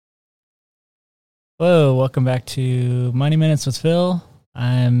Hello, welcome back to Money Minutes with Phil.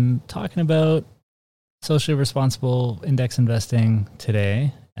 I'm talking about socially responsible index investing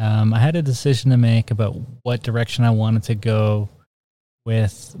today. I had a decision to make about what direction I wanted to go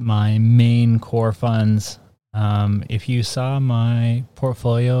with my main core funds. If you saw my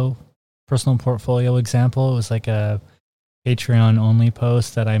personal portfolio example, it was like a Patreon only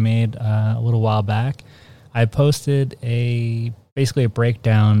post that I made a little while back. I posted basically a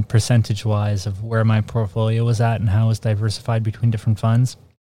breakdown percentage-wise of where my portfolio was at and how it was diversified between different funds.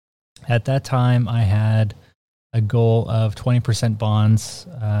 At that time, I had a goal of 20% bonds,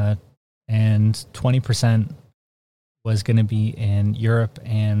 and 20% was going to be in Europe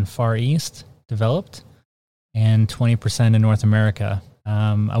and Far East developed, and 20% in North America.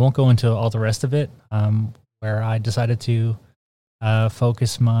 I won't go into all the rest of it, where I decided to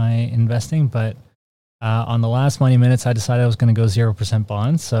focus my investing, but on the last Money Minutes, I decided I was going to go 0%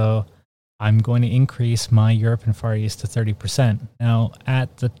 bonds. So I'm going to increase my Europe and Far East to 30%. Now,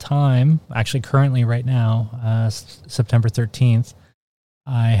 at the time, actually currently right now, September 13th,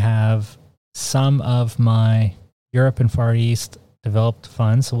 I have some of my Europe and Far East developed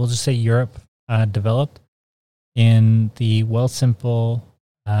funds. So we'll just say Europe developed in the Wealthsimple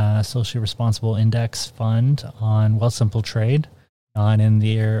Socially Responsible Index Fund on Wealthsimple Trade. Not in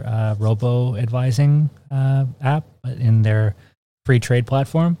their robo-advising app, but in their free trade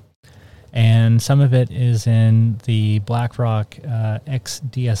platform. And some of it is in the BlackRock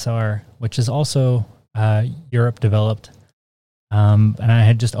XDSR, which is also Europe developed. And I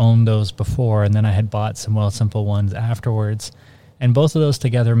had just owned those before, and then I had bought some Wealthsimple ones afterwards. And both of those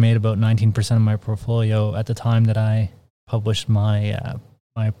together made about 19% of my portfolio at the time that I published my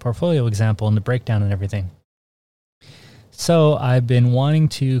portfolio example and the breakdown and everything. So I've been wanting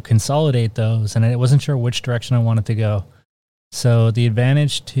to consolidate those, and I wasn't sure which direction I wanted to go. So the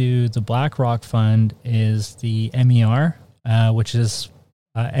advantage to the BlackRock fund is the MER, which is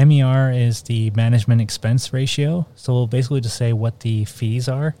MER is the management expense ratio. So we'll basically just say what the fees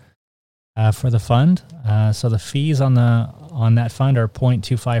are for the fund. So the fees on that fund are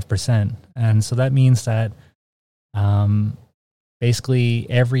 0.25%, and so that means that basically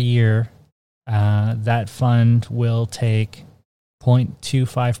every year, that fund will take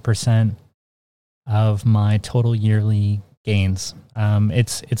 0.25% of my total yearly gains.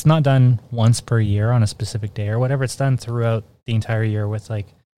 It's not done once per year on a specific day or whatever. It's done throughout the entire year with like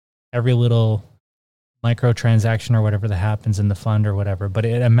every little microtransaction or whatever that happens in the fund or whatever. But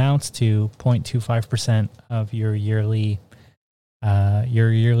it amounts to 0.25% of your yearly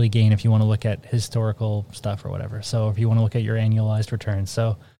gain if you want to look at historical stuff or whatever. So if you want to look at your annualized returns.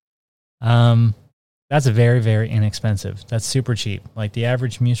 So that's very, very inexpensive. That's super cheap. Like the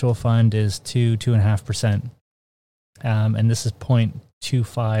average mutual fund is 2.5%. And this is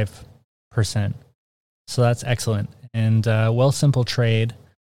 0.25%. So that's excellent. And Wealthsimple Trade,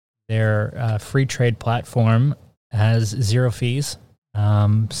 their free trade platform, has zero fees.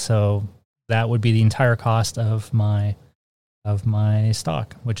 So that would be the entire cost of my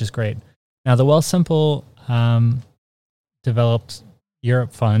stock, which is great. Now the Wealthsimple developed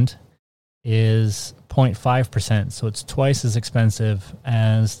Europe fund is 0.5%, so it's twice as expensive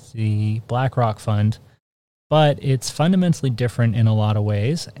as the BlackRock fund, but it's fundamentally different in a lot of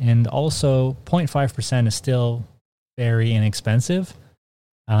ways, and also 0.5% is still very inexpensive.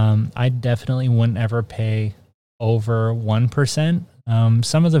 I definitely wouldn't ever pay over 1%.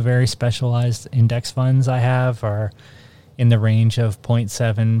 Some of the very specialized index funds I have are in the range of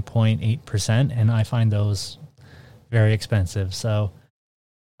 0.7, 0.8%, and I find those very expensive. So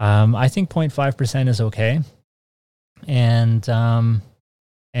I think 0.5% is okay.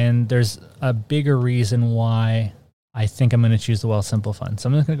 And there's a bigger reason why I think I'm going to choose the Wealthsimple fund. So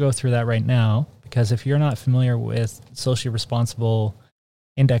I'm just going to go through that right now, because if you're not familiar with socially responsible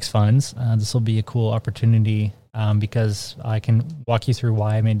index funds, this will be a cool opportunity because I can walk you through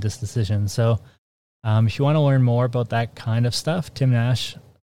why I made this decision. So if you want to learn more about that kind of stuff, Tim Nash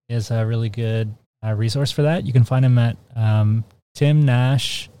is a really good resource for that. You can find him at Tim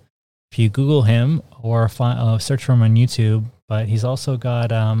Nash. If you Google him or search for him on YouTube, but he's also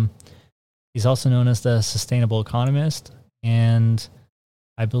got he's also known as the Sustainable Economist, and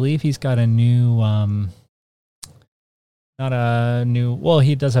I believe he's got a new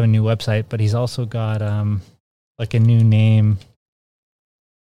he does have a new website, but he's also got like a new name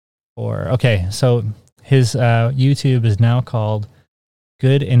so his YouTube is now called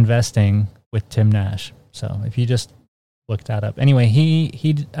Good Investing with Tim Nash. So if you just look that up. Anyway, he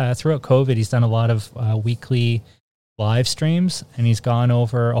throughout COVID, he's done a lot of weekly live streams, and he's gone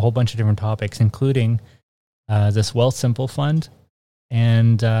over a whole bunch of different topics, including this Wealthsimple fund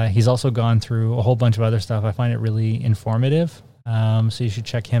And he's also gone through a whole bunch of other stuff. I find it really informative. So you should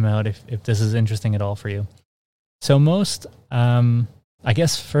check him out if this is interesting at all for you. So I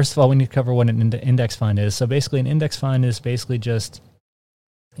guess, first of all, we need to cover what an index fund is. So basically, an index fund is basically just,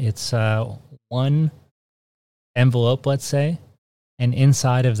 it's one envelope, let's say, and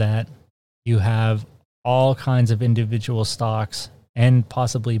inside of that, you have all kinds of individual stocks and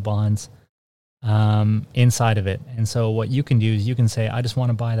possibly bonds inside of it. And so what you can do is you can say, I just want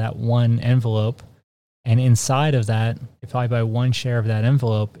to buy that one envelope. And inside of that, if I buy one share of that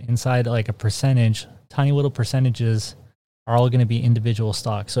envelope, inside like a percentage, tiny little percentages are all going to be individual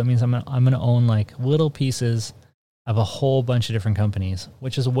stocks. So it means I'm going to own like little pieces of a whole bunch of different companies,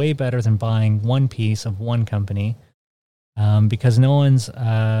 which is way better than buying one piece of one company, because no one's,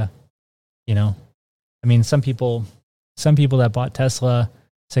 some people that bought Tesla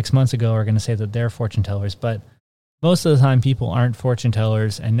 6 months ago are going to say that they're fortune tellers, but most of the time people aren't fortune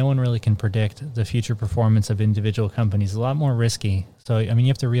tellers, and no one really can predict the future performance of individual companies. It's a lot more risky. So, you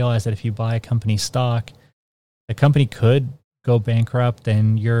have to realize that if you buy a company stock, the company could go bankrupt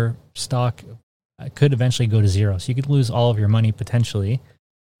and your stock could eventually go to zero. So you could lose all of your money potentially.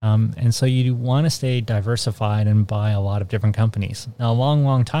 And so you want to stay diversified and buy a lot of different companies. Now, a long,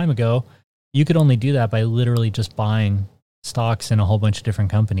 long time ago, you could only do that by literally just buying stocks in a whole bunch of different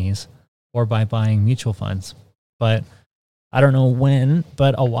companies or by buying mutual funds. But I don't know when,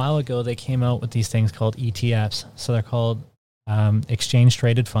 but a while ago, they came out with these things called ETFs. So they're called exchange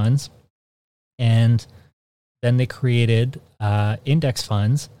traded funds. And then they created index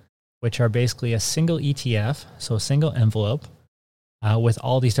funds, which are basically a single ETF, so a single envelope, with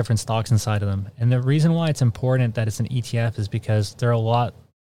all these different stocks inside of them. And the reason why it's important that it's an ETF is because they're a lot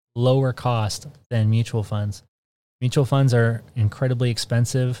lower cost than mutual funds. Mutual funds are incredibly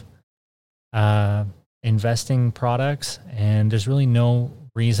expensive investing products, and there's really no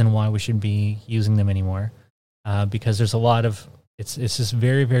reason why we should be using them anymore, because there's a lot of, it's just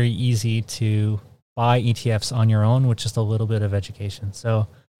very, very easy to buy ETFs on your own with just a little bit of education. So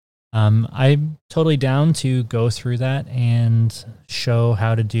I'm totally down to go through that and show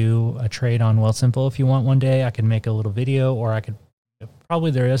how to do a trade on Wealthsimple. If you want one day, I can make a little video, or I could probably,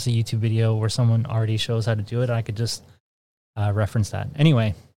 there is a YouTube video where someone already shows how to do it. I could just reference that.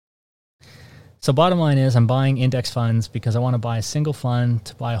 Anyway, so bottom line is I'm buying index funds because I want to buy a single fund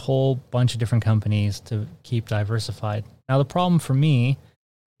to buy a whole bunch of different companies to keep diversified. Now, the problem for me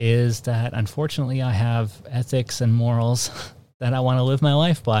is that unfortunately I have ethics and morals that I want to live my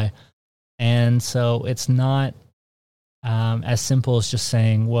life by. And so it's not as simple as just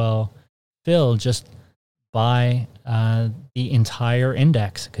saying, well, Phil, just buy the entire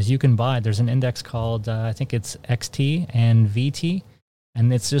index, because you can buy, there's an index called, I think it's XT and VT,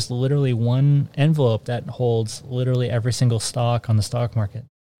 and it's just literally one envelope that holds literally every single stock on the stock market.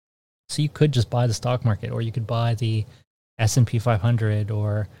 So you could just buy the stock market, or you could buy the S&P 500,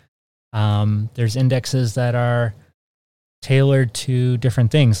 or there's indexes that are tailored to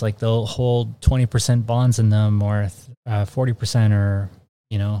different things, like they'll hold 20% bonds in them, or 40%, or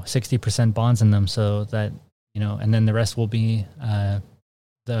 60% bonds in them, so that and then the rest will be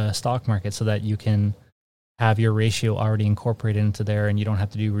the stock market, so that you can have your ratio already incorporated into there and you don't have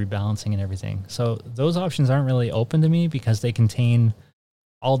to do rebalancing and everything. So those options aren't really open to me because they contain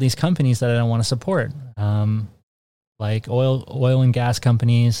all these companies that I don't want to support, like oil and gas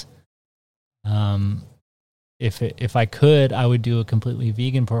companies. If I could, I would do a completely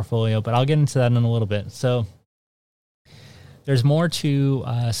vegan portfolio, but I'll get into that in a little bit. So there's more to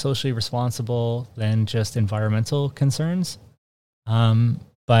socially responsible than just environmental concerns.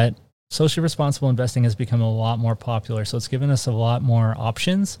 But socially responsible investing has become a lot more popular. So it's given us a lot more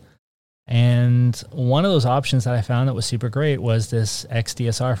options. And one of those options that I found that was super great was this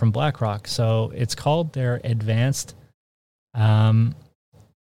XDSR from BlackRock. So it's called their Advanced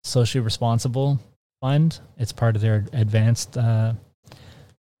Socially Responsible Fund. It's part of their advanced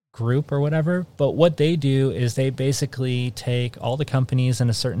group or whatever. But what they do is they basically take all the companies in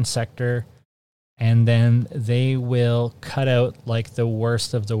a certain sector, and then they will cut out like the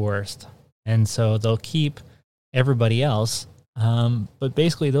worst of the worst. And so they'll keep everybody else. But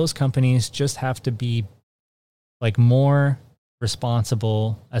basically those companies just have to be like more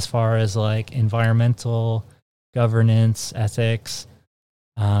responsible as far as like environmental, governance, ethics,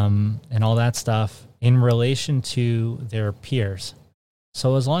 and all that stuff in relation to their peers.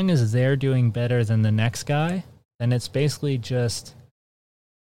 So as long as they're doing better than the next guy, then it's basically just,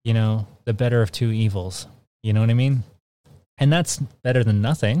 the better of two evils. You know what I mean? And that's better than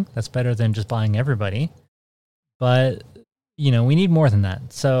nothing. That's better than just buying everybody. But, we need more than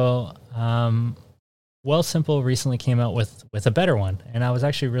that. So Wealthsimple recently came out with a better one, and I was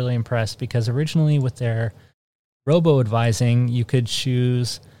actually really impressed because originally with their robo advising, you could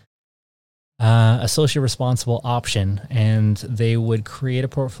choose a socially responsible option, and they would create a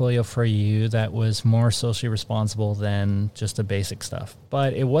portfolio for you that was more socially responsible than just the basic stuff.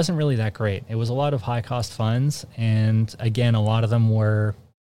 But it wasn't really that great. It was a lot of high cost funds, and again, a lot of them were,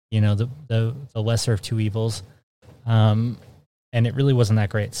 the lesser of two evils. And it really wasn't that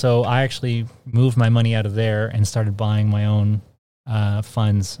great. So I actually moved my money out of there and started buying my own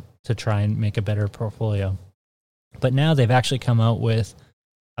funds to try and make a better portfolio. But now they've actually come out with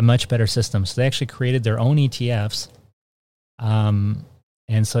a much better system. So they actually created their own ETFs. And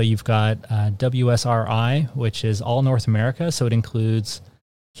so you've got WSRI, which is all North America. So it includes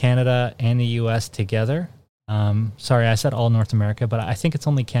Canada and the US together. Sorry, I said all North America, but I think it's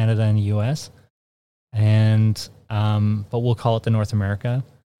only Canada and the US. And but we'll call it the North America,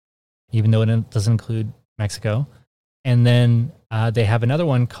 even though it doesn't include Mexico. And then they have another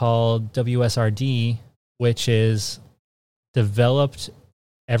one called WSRD, which is developed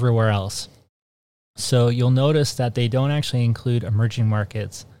everywhere else. So you'll notice that they don't actually include emerging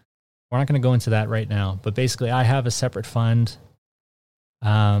markets. We're not going to go into that right now, but basically I have a separate fund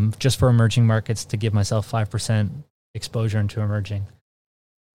just for emerging markets to give myself 5% exposure into emerging.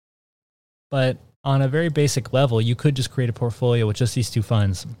 But on a very basic level, you could just create a portfolio with just these two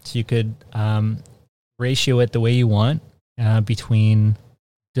funds. So you could ratio it the way you want between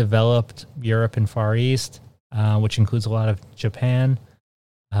developed Europe and Far East, which includes a lot of Japan,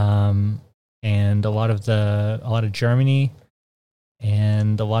 and a lot of Germany,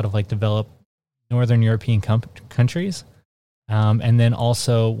 and a lot of like developed Northern European countries, and then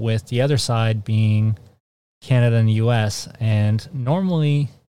also with the other side being Canada and the US. And normally,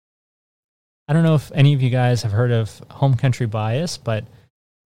 I don't know if any of you guys have heard of home country bias, but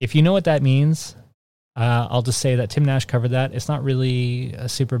if you know what that means, I'll just say that Tim Nash covered that. It's not really a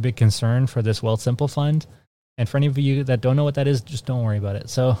super big concern for this Wealthsimple fund. And for any of you that don't know what that is, just don't worry about it.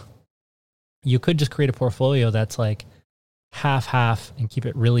 So you could just create a portfolio that's like half and keep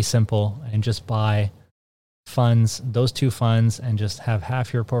it really simple and just buy funds, those two funds, and just have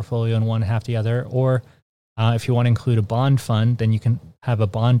half your portfolio and one half the other. Or if you want to include a bond fund, then you can have a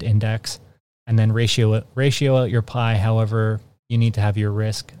bond index and then ratio out your pie however you need to have your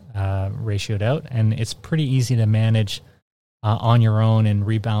risk ratioed out. And it's pretty easy to manage on your own and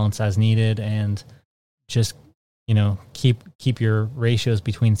rebalance as needed, and just keep your ratios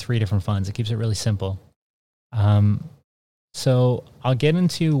between three different funds. It keeps it really simple. So I'll get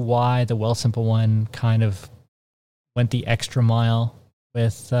into why the Wealthsimple one kind of went the extra mile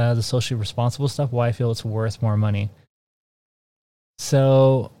with the socially responsible stuff, why I feel it's worth more money.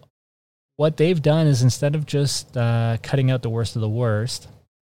 So what they've done is, instead of just cutting out the worst of the worst,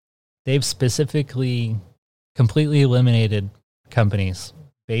 they've specifically completely eliminated companies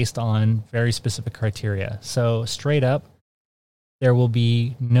based on very specific criteria. So straight up, there will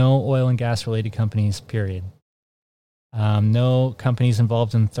be no oil and gas related companies, period. No companies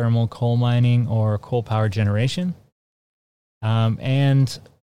involved in thermal coal mining or coal power generation. And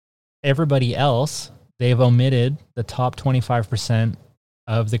everybody else, they've omitted the top 25%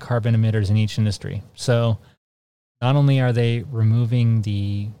 of the carbon emitters in each industry. So not only are they removing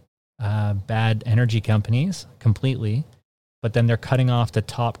the bad energy companies completely, but then they're cutting off the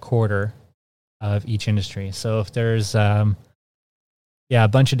top quarter of each industry. So if there's a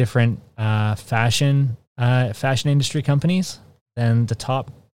bunch of different fashion industry companies, then the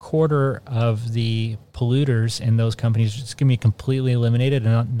top quarter of the polluters in those companies is going to be completely eliminated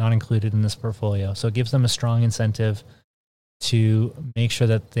and not included in this portfolio. So it gives them a strong incentive to make sure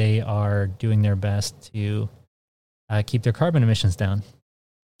that they are doing their best to keep their carbon emissions down.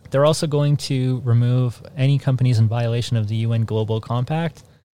 They're also going to remove any companies in violation of the UN Global Compact.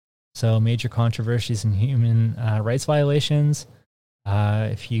 So major controversies and human rights violations.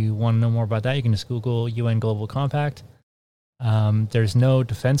 If you want to know more about that, you can just Google UN Global Compact. There's no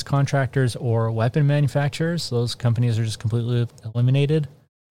defense contractors or weapon manufacturers. Those companies are just completely eliminated.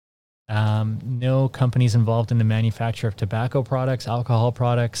 No companies involved in the manufacture of tobacco products, alcohol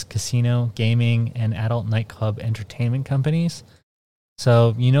products, casino, gaming, and adult nightclub entertainment companies.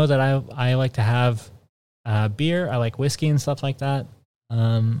 So you know that I like to have beer, I like whiskey and stuff like that.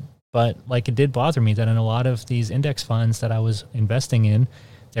 But like, it did bother me that in a lot of these index funds that I was investing in,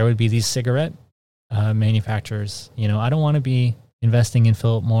 there would be these cigarette manufacturers. I don't want to be investing in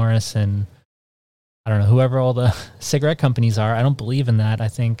Philip Morris and I don't know, whoever all the cigarette companies are. I don't believe in that. I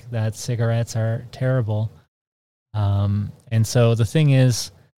think that cigarettes are terrible. And so the thing is,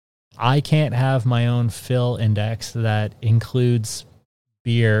 I can't have my own Phil index that includes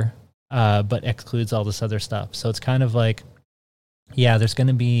beer but excludes all this other stuff. So it's kind of like, yeah, there's going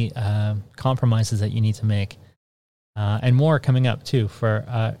to be compromises that you need to make, and more coming up too.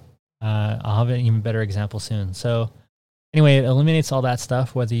 I'll have an even better example soon. So anyway, it eliminates all that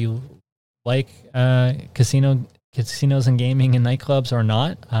stuff, whether you like casinos and gaming and nightclubs or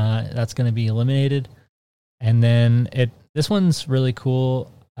not. That's going to be eliminated. And then this one's really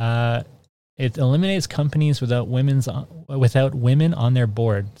cool. It eliminates companies without women on their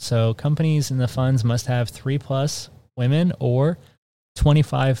board. So companies in the funds must have 3+ women or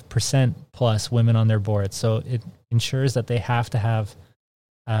 25% plus women on their board. So it ensures that they have to have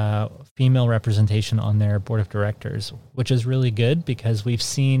female representation on their board of directors, which is really good because we've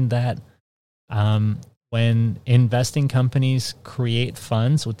seen that when investing companies create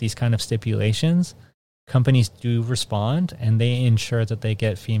funds with these kind of stipulations, companies do respond and they ensure that they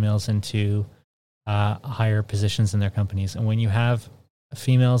get females into higher positions in their companies. And when you have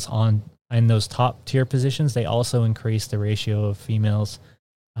females in those top tier positions, they also increase the ratio of females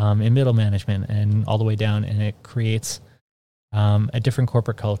in middle management and all the way down, and it creates a different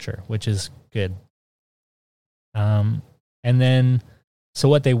corporate culture, which is good. And then, so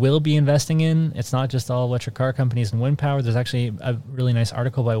what they will be investing in, it's not just all electric car companies and wind power. There's actually a really nice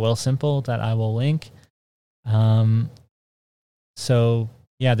article by Wealthsimple that I will link. So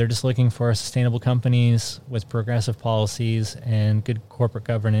yeah, they're just looking for sustainable companies with progressive policies and good corporate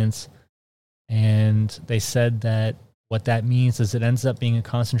governance. And they said that what that means is it ends up being a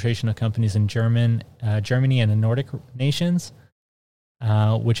concentration of companies in Germany and the Nordic nations,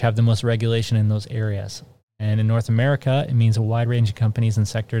 which have the most regulation in those areas. And in North America, it means a wide range of companies and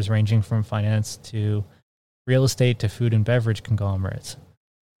sectors ranging from finance to real estate to food and beverage conglomerates.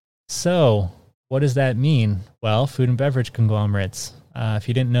 So what does that mean? Well, food and beverage conglomerates. If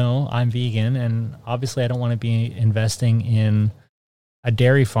you didn't know, I'm vegan, and obviously I don't want to be investing in a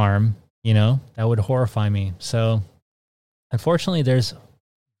dairy farm, that would horrify me. So unfortunately, there's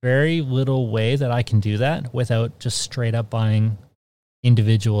very little way that I can do that without just straight up buying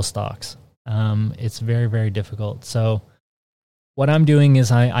individual stocks. It's very, very difficult. So what I'm doing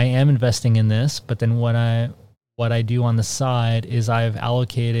is I am investing in this, but then what I do on the side is I've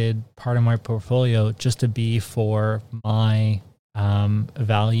allocated part of my portfolio just to be for my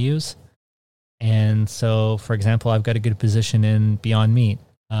values. And so, for example, I've got a good position in Beyond Meat.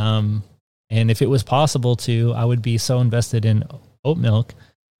 And if it was possible to, I would be so invested in oat milk.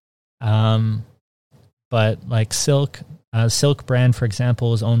 But like Silk brand, for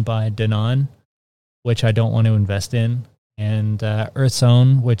example, is owned by Danone, which I don't want to invest in. And Earth's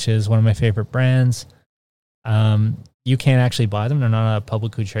Own, which is one of my favorite brands. You can't actually buy them. They're not a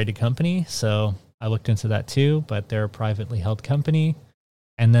publicly traded company. So I looked into that too, but they're a privately held company.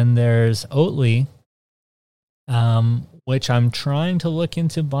 And then there's Oatly, which I'm trying to look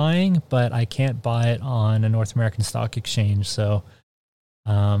into buying, but I can't buy it on a North American stock exchange. So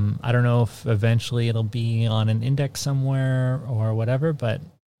I don't know if eventually it'll be on an index somewhere or whatever, but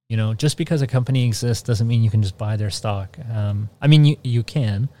just because a company exists doesn't mean you can just buy their stock. I mean, you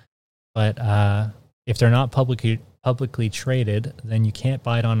can, but if they're not publicly traded, then you can't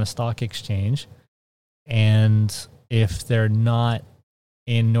buy it on a stock exchange. And if they're not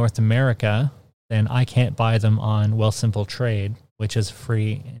in North America, then I can't buy them on Wealthsimple Trade, which is a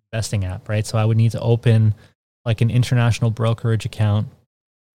free investing app, right? So I would need to open like an international brokerage account,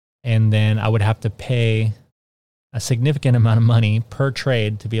 and then I would have to pay a significant amount of money per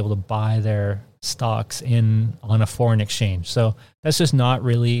trade to be able to buy their stocks on a foreign exchange. So that's just not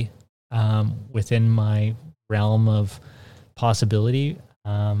really within my realm of possibility.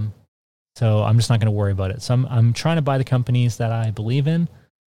 So I'm just not going to worry about it. So I'm trying to buy the companies that I believe in,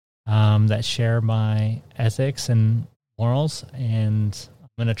 that share my ethics and morals, and I'm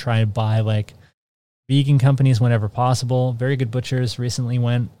going to try to buy like vegan companies whenever possible. Very Good Butchers recently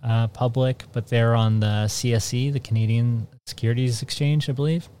went public, but they're on the CSE, the Canadian Securities Exchange, I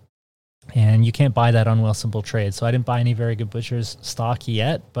believe. And you can't buy that on Wealthsimple Trade. So I didn't buy any Very Good Butchers stock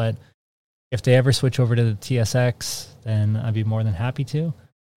yet, but if they ever switch over to the TSX, then I'd be more than happy to.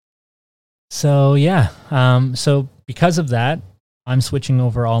 So yeah, so because of that, I'm switching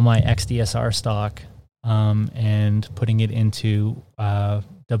over all my XDSR stock and putting it into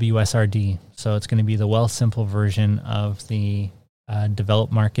WSRD. So it's going to be the Wealthsimple version of the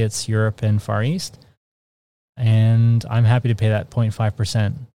developed markets, Europe and Far East. And I'm happy to pay that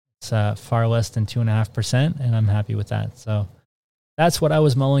 0.5%. It's far less than 2.5%, and I'm happy with that. So that's what I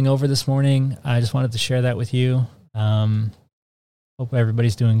was mulling over this morning. I just wanted to share that with you. Hope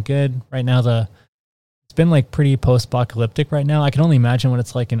everybody's doing good. Right now, it's been like pretty post-apocalyptic right now. I can only imagine what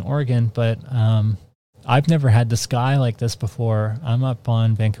it's like in Oregon, but I've never had the sky like this before. I'm up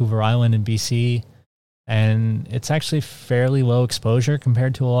on Vancouver Island in BC, and it's actually fairly low exposure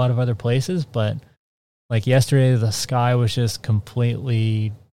compared to a lot of other places. But like yesterday, the sky was just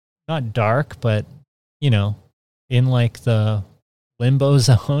completely not dark, but in like the limbo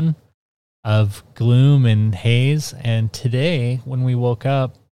zone of gloom and haze. And today, when we woke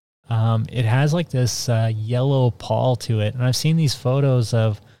up, it has like this yellow pall to it. And I've seen these photos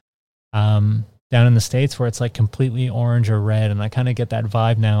of down in the States where it's like completely orange or red. And I kind of get that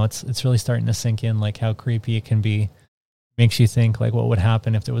vibe now. It's really starting to sink in, like how creepy it can be. Makes you think like what would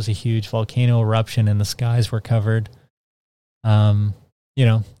happen if there was a huge volcano eruption and the skies were covered. And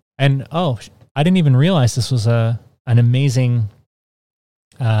I didn't even realize this was an amazing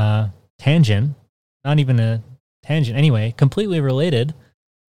tangent. Not even a tangent anyway, completely related.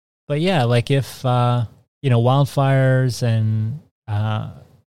 But yeah, like if wildfires and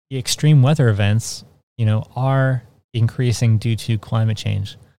the extreme weather events, are increasing due to climate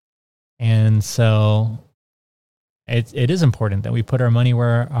change. And so it is important that we put our money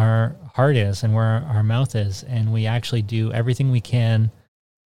where our heart is and where our mouth is, and we actually do everything we can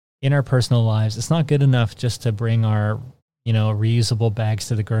in our personal lives. It's not good enough just to bring our, reusable bags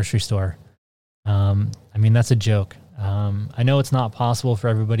to the grocery store. That's a joke. I know it's not possible for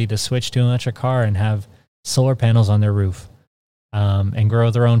everybody to switch to an electric car and have solar panels on their roof. And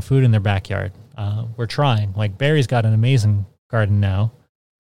grow their own food in their backyard. We're trying. Like Barry's got an amazing garden now.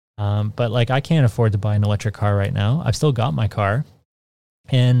 But like I can't afford to buy an electric car right now. I've still got my car.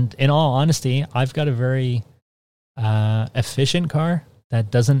 And in all honesty, I've got a very efficient car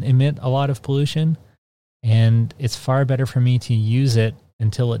that doesn't emit a lot of pollution. And it's far better for me to use it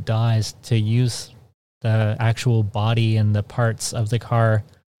until it dies, to use the actual body and the parts of the car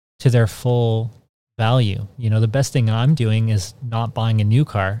to their full value. The best thing I'm doing is not buying a new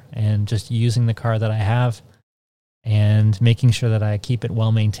car and just using the car that I have and making sure that I keep it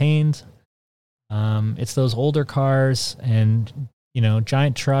well maintained. It's those older cars and,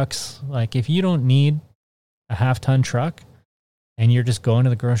 giant trucks. Like if you don't need a half-ton truck and you're just going to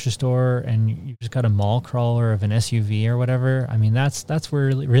the grocery store and you just got a mall crawler of an SUV or whatever, that's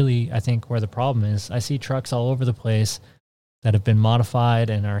where really I think where the problem is. I see trucks all over the place that have been modified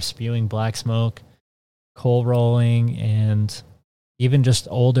and are spewing black smoke, coal rolling, and even just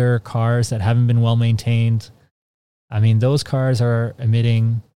older cars that haven't been well maintained. Those cars are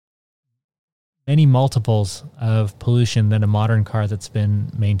emitting many multiples of pollution than a modern car that's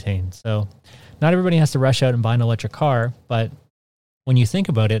been maintained. So not everybody has to rush out and buy an electric car, but when you think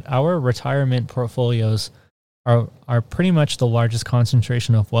about it, our retirement portfolios are pretty much the largest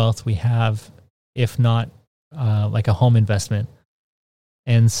concentration of wealth we have, if not like a home investment.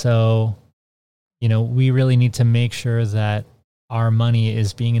 And so we really need to make sure that our money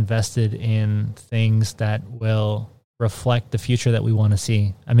is being invested in things that will reflect the future that we want to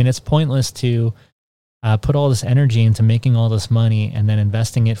see. It's pointless to put all this energy into making all this money and then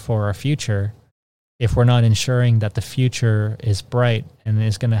investing it for our future if we're not ensuring that the future is bright and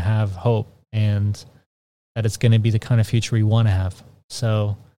is going to have hope and that it's going to be the kind of future we want to have.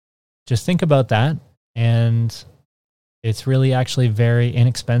 So just think about that. And it's really actually very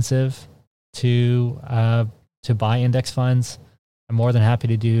inexpensive to buy index funds. I'm more than happy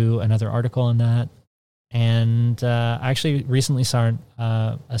to do another article on that. And I actually recently saw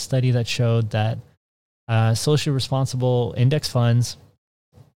a study that showed that socially responsible index funds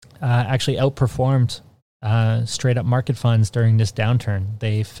actually outperformed straight up market funds during this downturn.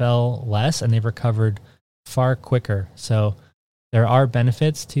 They fell less and they've recovered far quicker. So there are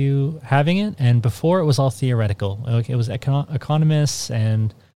benefits to having it. And before it was all theoretical. Like it was economists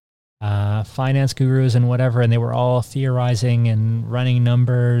and finance gurus and whatever, and they were all theorizing and running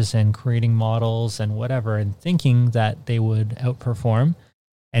numbers and creating models and whatever and thinking that they would outperform.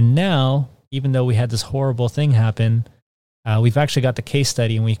 And now, even though we had this horrible thing happen, we've actually got the case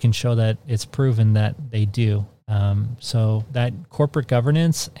study and we can show that it's proven that they do. So that corporate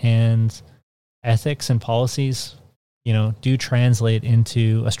governance and ethics and policies, do translate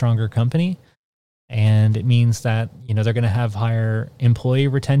into a stronger company. And it means that, they're going to have higher employee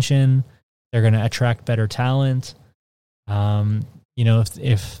retention. They're going to attract better talent.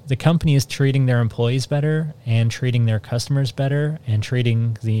 If the company is treating their employees better and treating their customers better and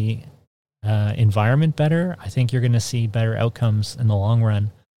treating the environment better, I think you're going to see better outcomes in the long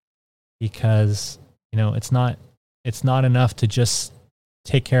run, because, it's not enough to just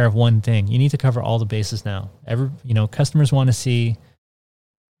take care of one thing. You need to cover all the bases now. Customers want to see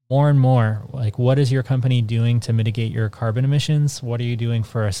more and more, like, what is your company doing to mitigate your carbon emissions? What are you doing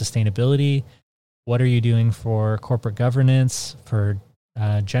for sustainability? What are you doing for corporate governance, for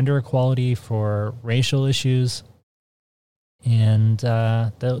gender equality, for racial issues. And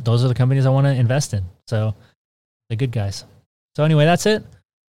those are the companies I want to invest in. So the good guys. So anyway, that's it.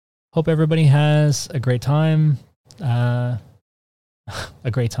 Hope everybody has a great time. A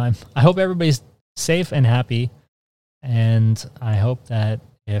great time. I hope everybody's safe and happy. And I hope that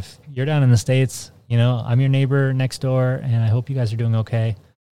if you're down in the States, I'm your neighbor next door, and I hope you guys are doing okay.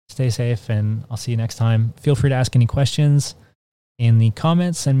 Stay safe, and I'll see you next time. Feel free to ask any questions in the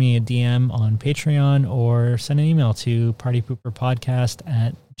comments. Send me a DM on Patreon, or send an email to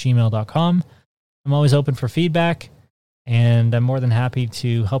partypooperpodcast@gmail.com. I'm always open for feedback, and I'm more than happy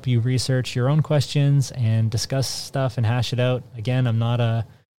to help you research your own questions and discuss stuff and hash it out. Again, I'm not a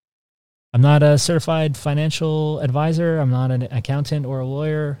certified financial advisor. I'm not an accountant or a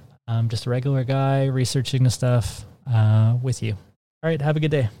lawyer. I'm just a regular guy researching the stuff with you. All right, have a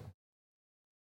good day.